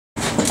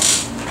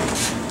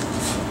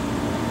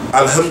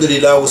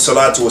Alhamdulillah wa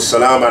salatu wa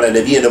salam ala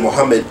nabiyyina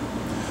Muhammad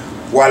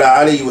wa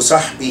ala alihi wa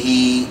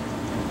sahbihi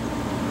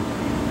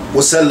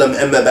wa sallam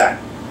amma ba'd.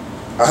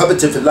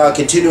 Ahbabti fillah,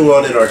 continuing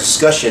on in our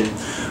discussion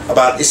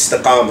about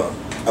istiqamah,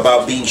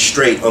 about being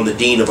straight on the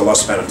deen of Allah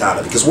subhanahu wa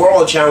ta'ala, because we're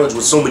all challenged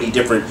with so many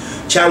different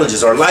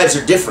challenges. Our lives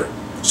are different.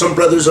 Some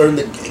brothers are in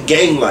the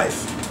gang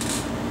life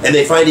and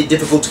they find it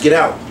difficult to get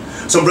out.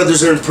 Some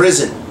brothers are in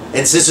prison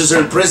and sisters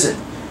are in prison,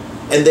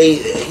 and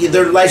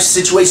their life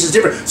situation is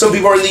different. Some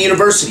people are in the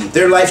university,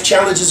 their life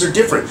challenges are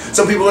different.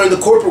 Some people are in the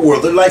corporate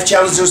world, their life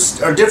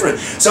challenges are different.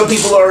 Some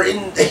people are in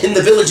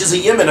the villages of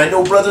Yemen. I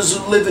know brothers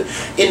who live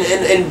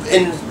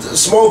in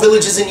small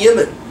villages in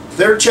Yemen.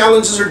 Their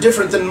challenges are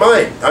different than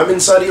mine. I'm in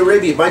Saudi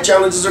Arabia, my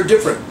challenges are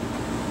different.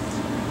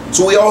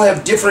 So we all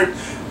have different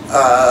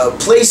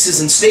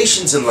places and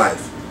stations in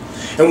life.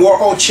 And we're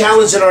all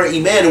challenged in our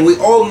iman, and we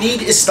all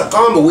need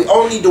istiqamah. We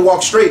all need to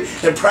walk straight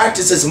and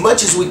practice as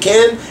much as we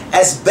can,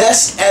 as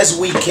best as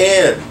we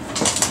can.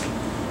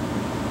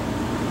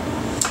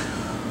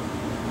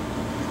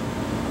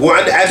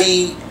 وعن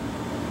أبي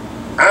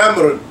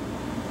عمرو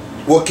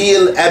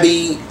وكيل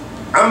أبي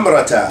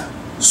عمرة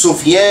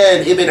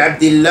سفيان ابن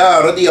عبد الله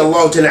رضي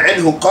الله تعالى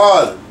عنه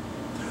قال: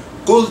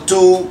 قلت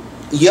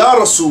يا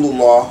رسول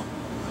الله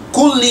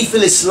قل لي في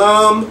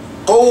الإسلام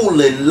قول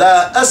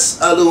لا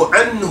أسأل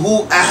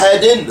عنه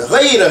أحد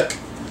غيرك.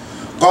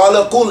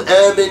 قال: قل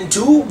آمنت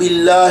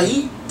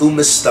بالله ثم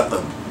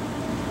استقم.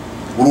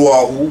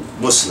 رواه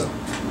Muslim.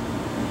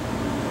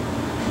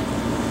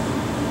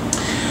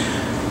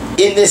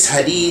 In this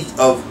hadith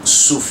of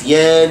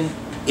Sufyan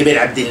ibn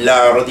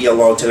Abdullah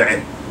radiyallahu ta'ala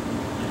anhu,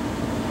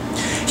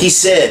 he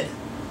said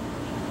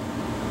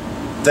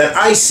that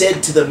I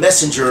said to the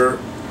messenger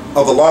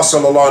of Allah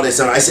sallallahu alayhi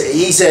wa sallam,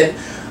 he said,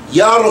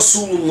 Ya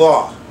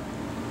Rasulullah.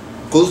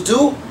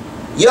 Qultu,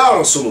 Ya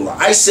Rasulullah.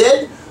 I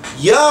said,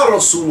 Ya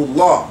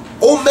Rasulullah,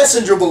 O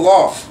Messenger of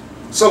Allah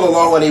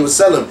sallallahu alayhi wa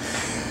sallam,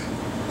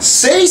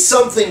 say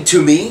something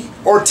to me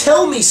or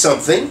tell me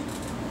something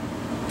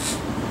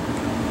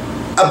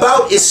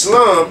about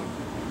Islam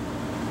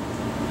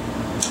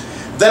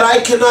that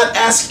I cannot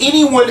ask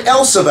anyone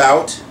else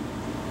about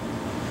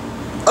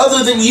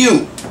other than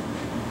you.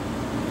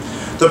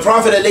 The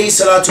Prophet alayhi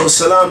salatu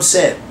wasalam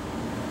said,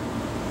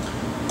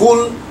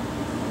 Qul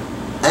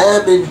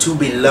Amantu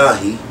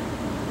billahi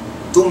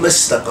thumma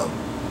istaqam.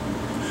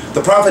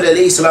 The Prophet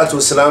alayhi salatu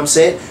wasalam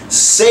said,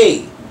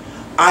 say,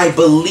 I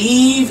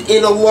believe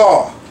in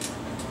Allah,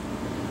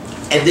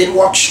 and then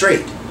walk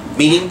straight,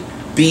 meaning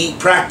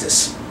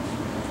practice.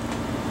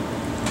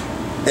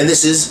 And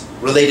this is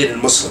related in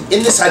Muslim.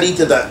 In this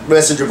hadith of the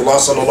Messenger of Allah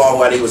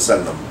sallallahu alayhi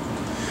wasallam,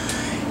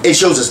 it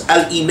shows us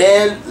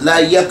al-iman la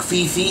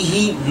yakfi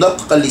fihi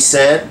naqq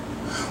al-lisan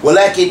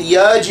ولكن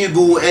يجب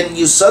أن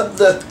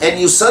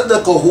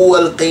يصدق هو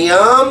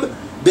القيام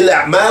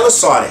بالأعمال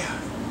الصالحة.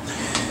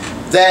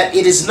 That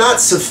it is not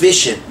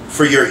sufficient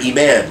for your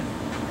iman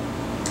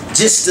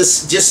just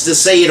to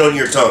say it on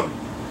your tongue.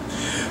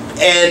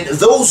 And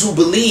those who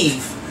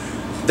believe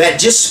that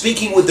just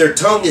speaking with their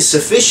tongue is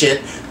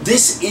sufficient,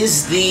 this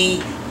is the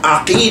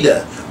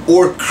aqidah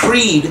or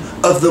creed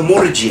of the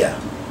murji'ah,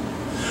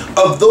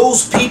 of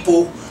those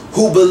people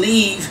who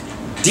believe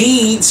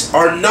deeds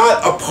are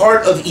not a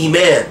part of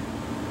iman.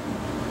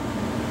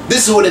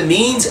 This is what it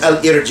means,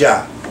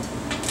 al-irja.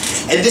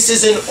 And this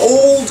is an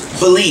old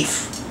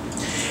belief.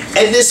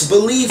 And this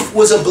belief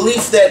was a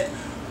belief that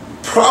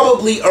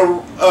probably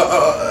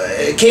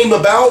came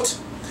about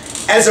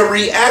as a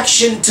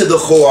reaction to the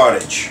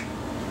Khawaarij,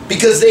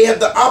 because they have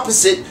the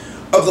opposite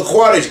of the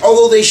Khawaarij,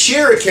 although they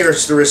share a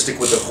characteristic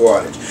with the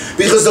Khawaarij.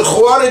 Because the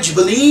Khawaarij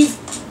believe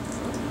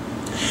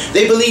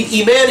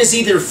iman is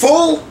either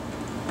full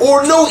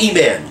or no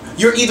iman.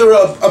 You're either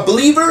a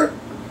believer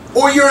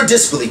or you're a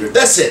disbeliever.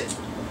 That's it.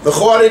 The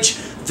Khawarij,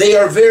 they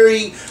are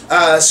very,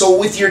 so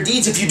with your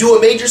deeds, if you do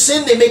a major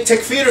sin, they make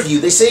takfir of you.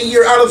 They say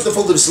you're out of the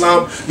fold of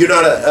Islam, you're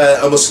not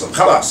a Muslim.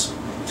 Khalas.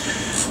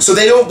 So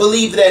they don't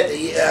believe that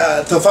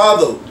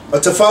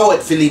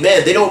tafawut fil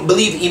iman. They don't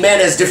believe iman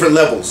has different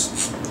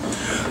levels.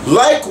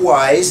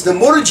 Likewise, the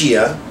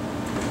murji'ah,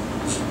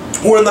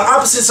 who are on the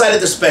opposite side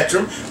of the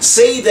spectrum,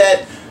 say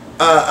that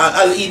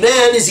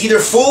al-iman is either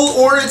full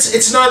or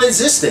it's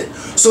non-existent.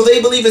 So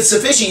they believe it's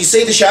sufficient. You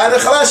say the shahada,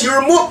 khalas, you're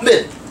a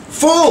mu'min,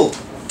 full,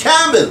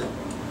 kamil.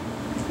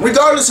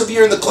 Regardless if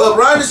you're in the club,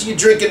 regardless if you're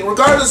drinking,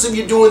 regardless if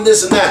you're doing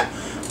this and that.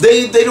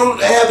 They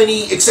don't have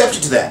any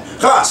exception to that.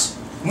 Khalas,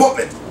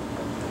 mu'min.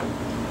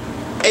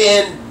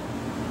 And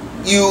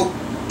you're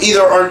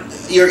either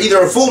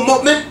a full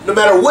mu'min, no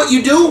matter what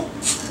you do,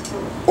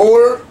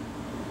 or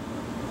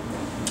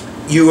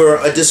you are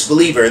a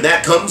disbeliever. And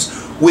that comes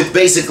with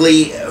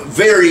basically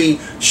very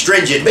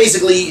stringent,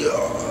 basically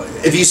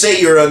if you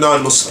say you're a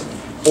non-Muslim,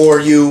 or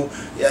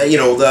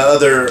the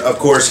other, of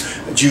course,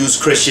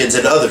 Jews, Christians,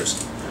 and others.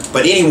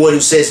 But anyone who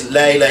says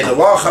La ilaha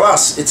illallah,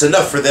 khalas, it's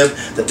enough for them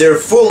that they're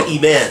full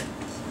iman.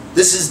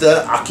 This is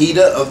the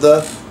aqidah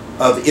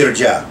of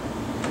irja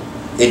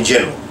in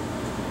general.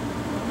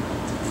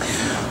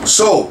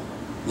 So,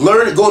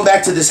 going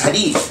back to this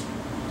hadith,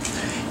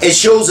 it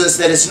shows us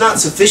that it's not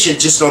sufficient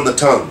just on the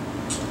tongue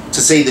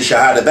to say the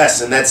Shahada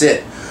best and that's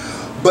it.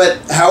 But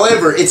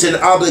however, it's an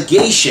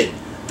obligation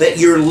that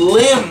your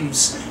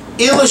limbs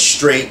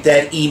illustrate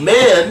that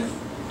Iman,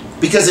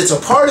 because it's a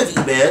part of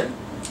Iman,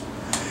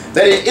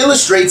 that it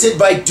illustrates it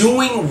by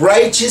doing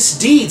righteous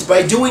deeds,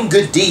 by doing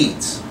good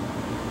deeds.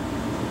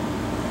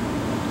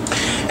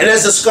 And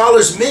as the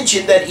scholars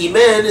mentioned, that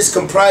Iman is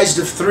comprised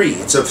of three.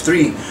 It's of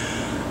three.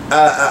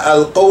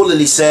 Al-Qawl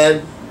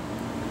al-Lisan,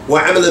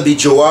 wa-amala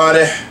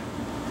bi-jawarih,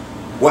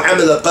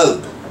 wa-amala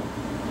qalb.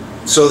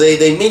 So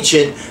they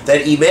mention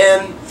that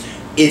Iman,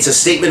 it's a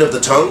statement of the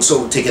tongue,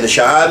 so taking a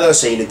shahada,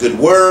 saying a good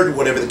word,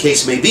 whatever the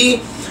case may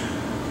be,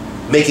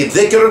 making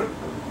dhikr,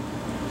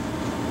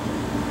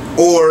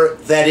 or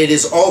that it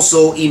is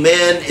also,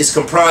 Iman is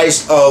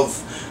comprised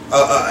of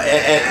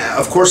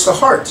course, the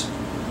heart,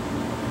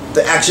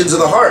 the actions of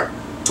the heart,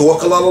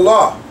 tawakkul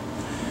ala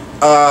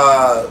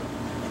Allah,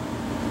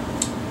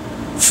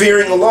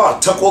 fearing Allah,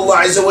 taqwa Allah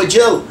Azza wa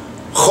Jal,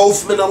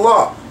 khawf min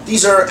Allah.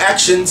 These are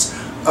actions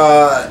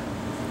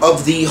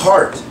of the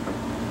heart.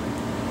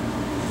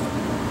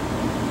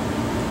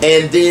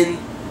 And then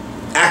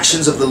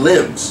actions of the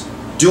limbs,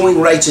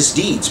 doing righteous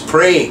deeds,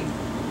 praying,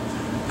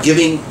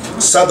 giving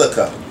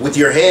sadaqah with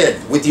your hand,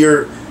 with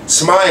your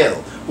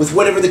smile, with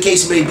whatever the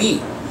case may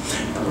be.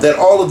 That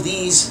all of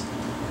those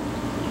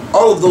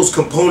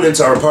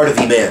components are a part of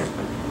Iman.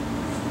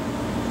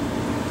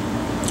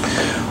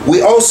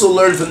 We also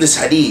learn from this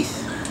hadith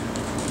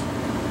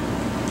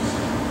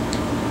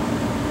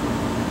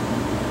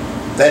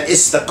that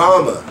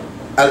al-istiqama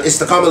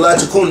la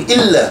takun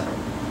illa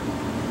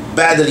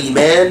ba'd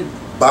al-iman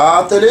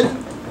batinan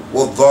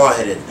wa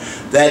zahiran.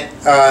 That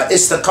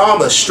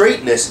istiqama,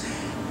 straightness,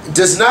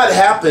 does not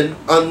happen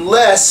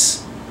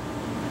unless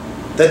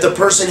that the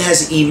person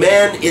has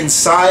Iman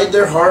inside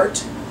their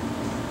heart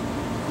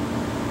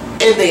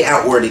and they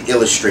outwardly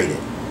illustrate it.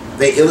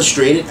 They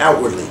illustrate it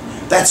outwardly.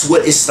 That's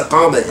what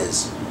istiqama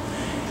is.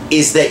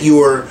 Is that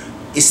your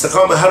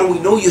istiqama, how do we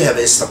know you have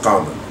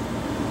istiqama?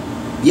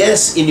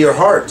 Yes, in your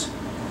heart,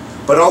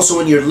 but also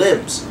in your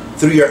limbs,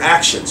 through your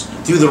actions,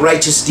 through the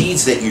righteous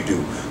deeds that you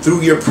do,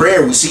 through your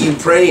prayer. We see you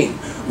praying.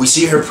 We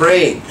see her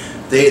praying.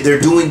 They're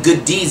doing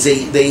good deeds.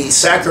 They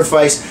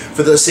sacrifice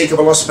for the sake of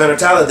Allah subhanahu wa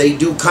ta'ala. They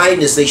do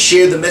kindness. They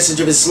share the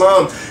message of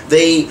Islam.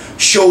 They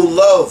show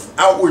love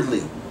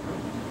outwardly.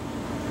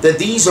 That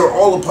these are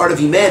all a part of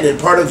Iman and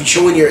part of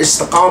showing your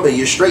istiqamah,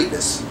 your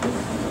straightness.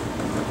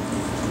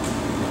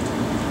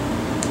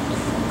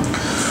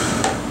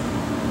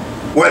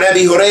 وعن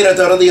أبي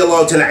هريرة رضي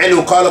الله تعالى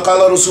عنه قال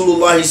قال رسول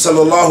الله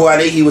صلى الله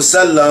عليه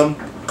وسلم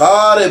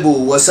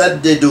قاربوا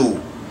وسددوا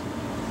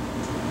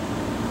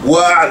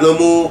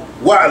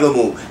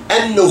واعلموا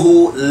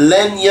أنه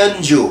لن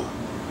ينجو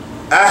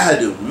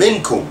أحد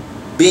منكم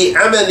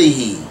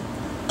بعمله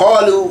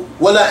قالوا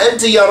ولا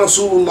أنت يا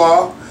رسول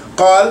الله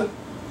قال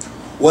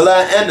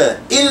ولا أنا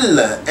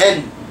إلا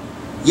أن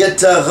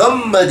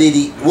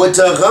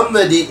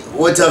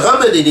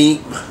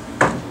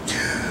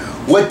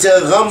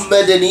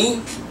وتغمدني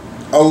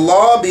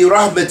الله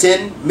برحمة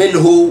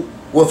منه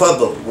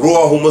وفضل.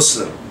 رواه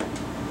Muslim.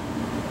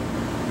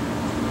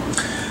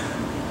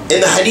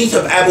 In the hadith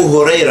of Abu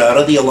Hurairah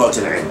radiyallahu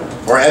ta'ala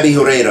anhu, or Abi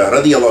Hurairah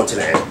radiyallahu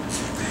ta'ala anhu,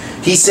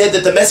 he said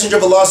that the Messenger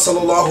of Allah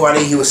sallallahu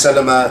alayhi wa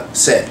sallam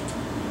said,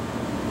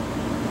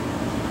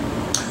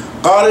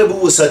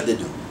 قاربوا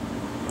وسددوا.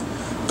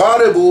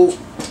 Qaribu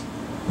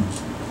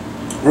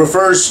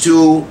refers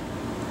to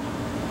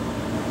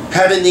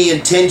having the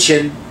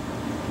intention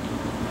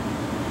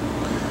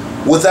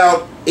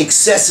without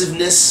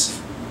excessiveness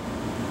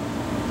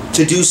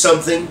to do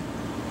something,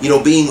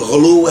 being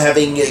ghulu,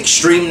 having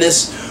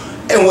extremeness,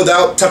 and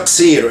without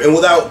taqsir, and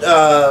without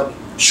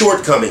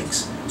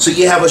shortcomings. So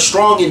you have a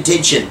strong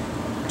intention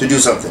to do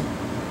something.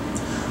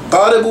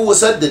 Qaribu wa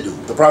saddidu.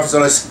 The Prophet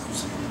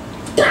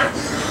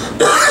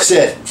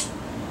said,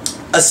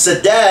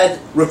 as-sadad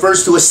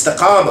refers to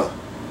istiqama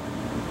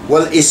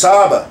wal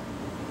isaba.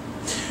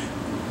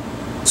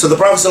 So the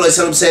Prophet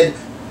ﷺ said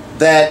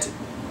that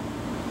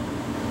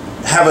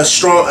have a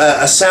strong,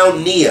 a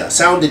sound niyyah,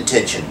 sound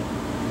intention,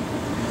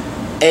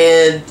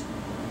 and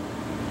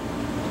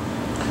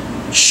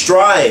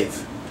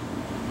strive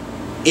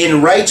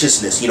in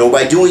righteousness,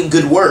 by doing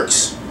good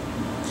works,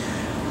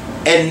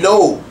 and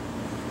know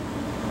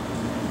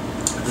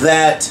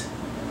that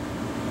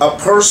a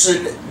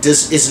person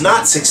is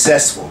not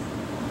successful.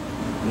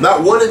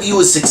 Not one of you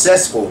is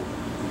successful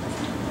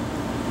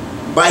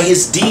by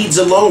his deeds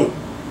alone.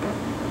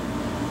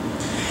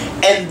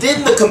 And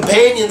then the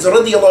companions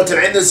radiyallahu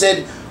ta'ala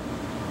said,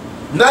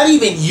 not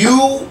even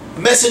you,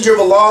 Messenger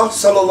of Allah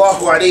sallallahu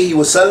alayhi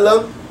wa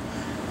sallam.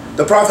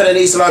 The Prophet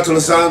alayhi salatu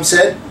wasalam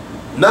said,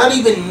 not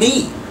even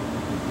me,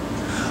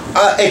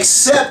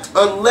 except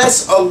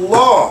unless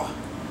Allah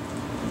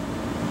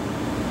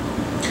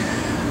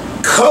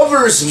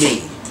covers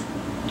me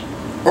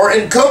or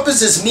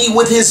encompasses me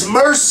with His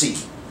mercy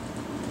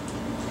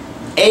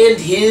and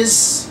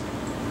His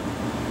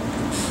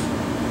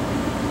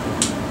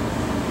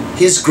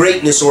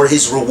greatness or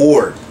His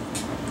reward.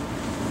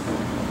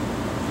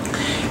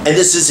 And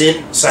this is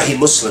in Sahih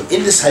Muslim.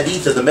 In this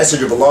hadith of the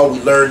Messenger of Allah,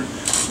 we learn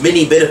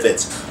many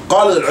benefits.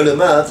 قال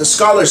العلماء, the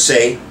scholars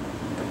say,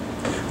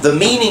 the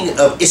meaning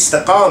of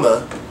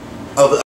istiqamah, of